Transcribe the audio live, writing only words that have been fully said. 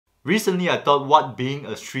Recently, I thought what being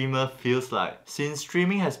a streamer feels like, since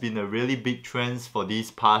streaming has been a really big trend for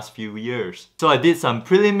these past few years. So I did some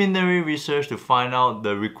preliminary research to find out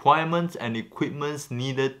the requirements and equipments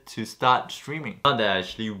needed to start streaming. Not that I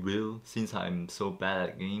actually will, since I'm so bad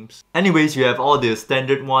at games. Anyways, you have all the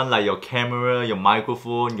standard one like your camera, your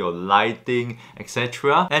microphone, your lighting,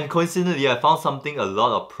 etc. And coincidentally, I found something a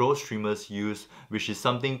lot of pro streamers use, which is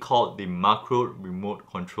something called the macro remote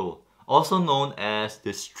control, also known as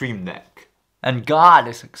the Stream Deck. And God,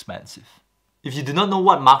 it's expensive. If you do not know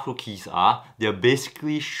what macro keys are, they are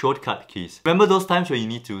basically shortcut keys. Remember those times where you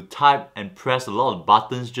need to type and press a lot of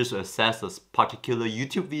buttons just to access a particular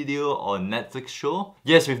YouTube video or Netflix show?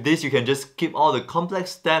 Yes, with this you can just skip all the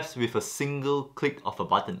complex steps with a single click of a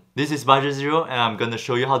button. This is Budget Zero and I'm gonna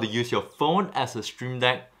show you how to use your phone as a Stream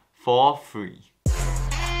Deck for free.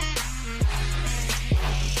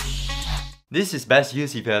 This is best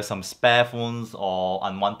used if you have some spare phones or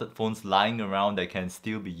unwanted phones lying around that can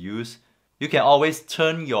still be used. You can always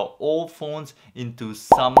turn your old phones into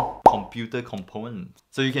some computer components.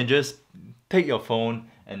 So you can just take your phone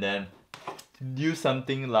and then use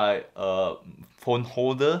something like a phone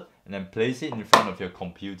holder and then place it in front of your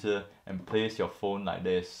computer and place your phone like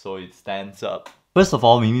this so it stands up. First of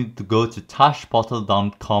all, we need to go to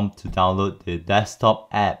touchportal.com to download the desktop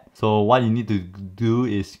app. So what you need to do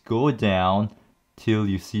is go down till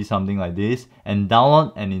you see something like this and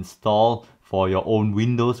download and install for your own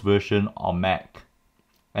Windows version or Mac.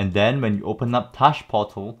 And then when you open up Touch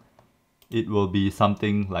Portal, it will be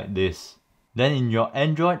something like this. Then in your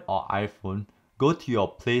Android or iPhone, go to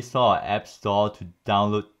your Play Store or App Store to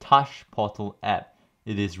download Touch Portal app.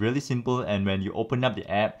 It is really simple, and when you open up the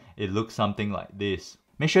app, it looks something like this.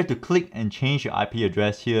 Make sure to click and change your IP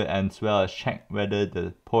address here as well as check whether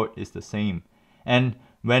the port is the same. And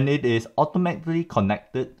when it is automatically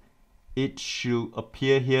connected, it should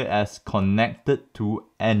appear here as connected to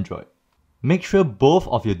Android. Make sure both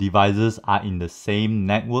of your devices are in the same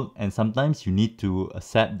network, and sometimes you need to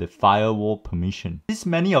accept the firewall permission. Since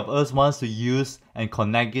many of us want to use and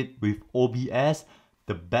connect it with OBS,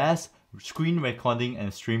 the best screen recording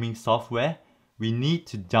and streaming software, we need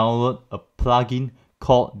to download a plugin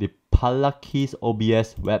called the Palakis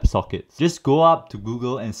OBS WebSocket. Just go up to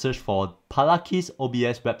Google and search for Palakis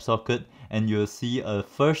OBS WebSocket and you'll see a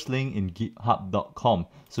first link in github.com.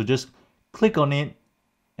 So just click on it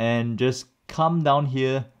and just come down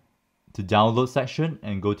here to download section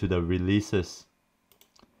and go to the releases.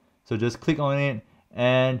 So just click on it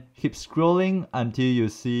and keep scrolling until you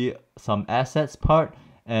see some assets part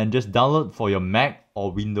and just download for your Mac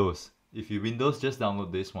or Windows. If you Windows, just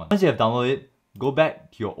download this one. Once you have downloaded it, go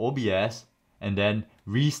back to your OBS and then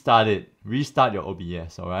restart it. Restart your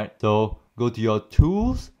OBS, alright? So go to your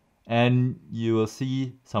tools and you will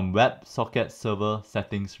see some WebSocket server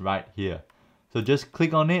settings right here. So just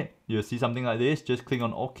click on it, you'll see something like this. Just click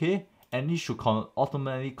on OK and it should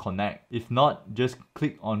automatically connect. If not, just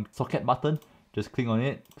click on socket button, just click on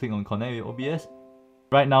it, click on connect with OBS.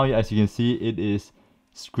 Right now, as you can see, it is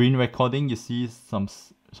screen recording. You see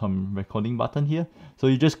some recording button here. So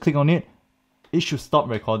you just click on it, it should stop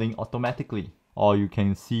recording automatically. Or you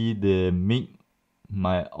can see the mic,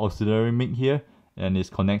 my auxiliary mic here, and it's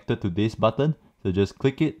connected to this button. So just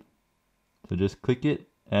click it. So just click it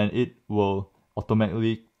and it will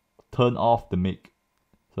automatically turn off the mic.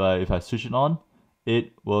 So if I switch it on,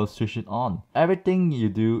 it will switch it on. Everything you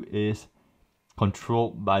do is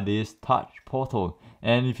controlled by this Touch Portal.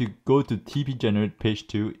 And if you go to TP Generate page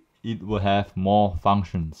 2, it will have more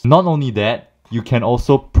functions. Not only that, you can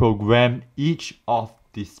also program each of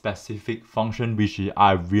the specific function which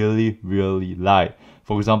I really like.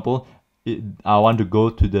 For example, I want to go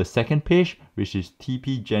to the second page, which is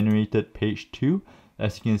TP Generated page 2.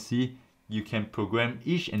 As you can see, you can program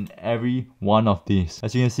each and every one of these.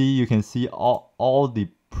 As you can see all the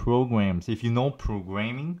programs. If you know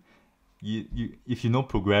programming, if you know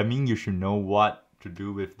programming, you should know what to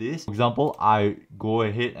do with this. For example, I go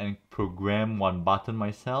ahead and program one button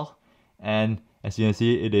myself, and as you can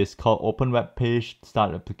see, it is called Open Web Page,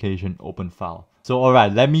 Start Application, Open File. So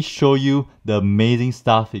alright, let me show you the amazing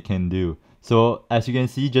stuff it can do. So as you can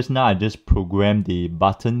see, just now I just programmed the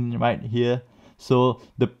button right here. So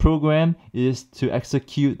the program is to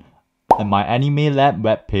execute my Anime Lab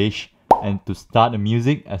web page and to start the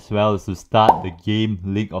music as well as to start the game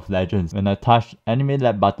League of Legends. When I touch Anime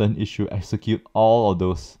Lab button, it should execute all of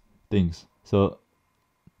those things. So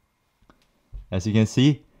as you can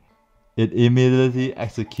see, it immediately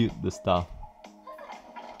executes the stuff.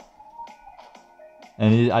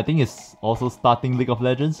 And I think it's also starting League of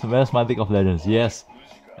Legends. Where's my League of Legends? Yes,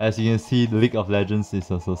 as you can see, the League of Legends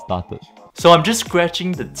is also started. So I'm just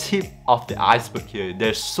scratching the tip of the iceberg here.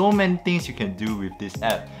 There's so many things you can do with this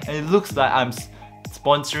app, and it looks like I'm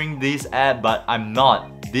sponsoring this app, but I'm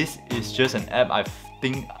not. This is just an app I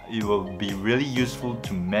think it will be really useful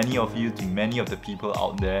to many of you, to many of the people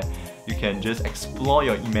out there. You can just explore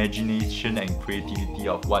your imagination and creativity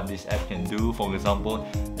of what this app can do. For example,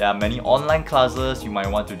 there are many online classes. You might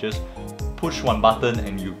want to just push one button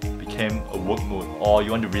and you became a work mode, or you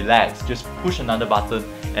want to relax, just push another button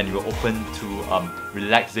and you will open to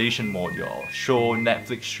relaxation mode, your show,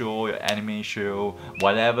 Netflix show, your anime show,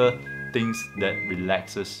 whatever things that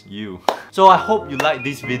relaxes you. So I hope you like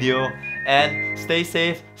this video, and stay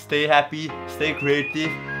safe, stay happy, stay creative.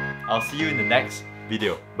 I'll see you in the next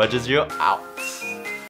video. Budget Zero out.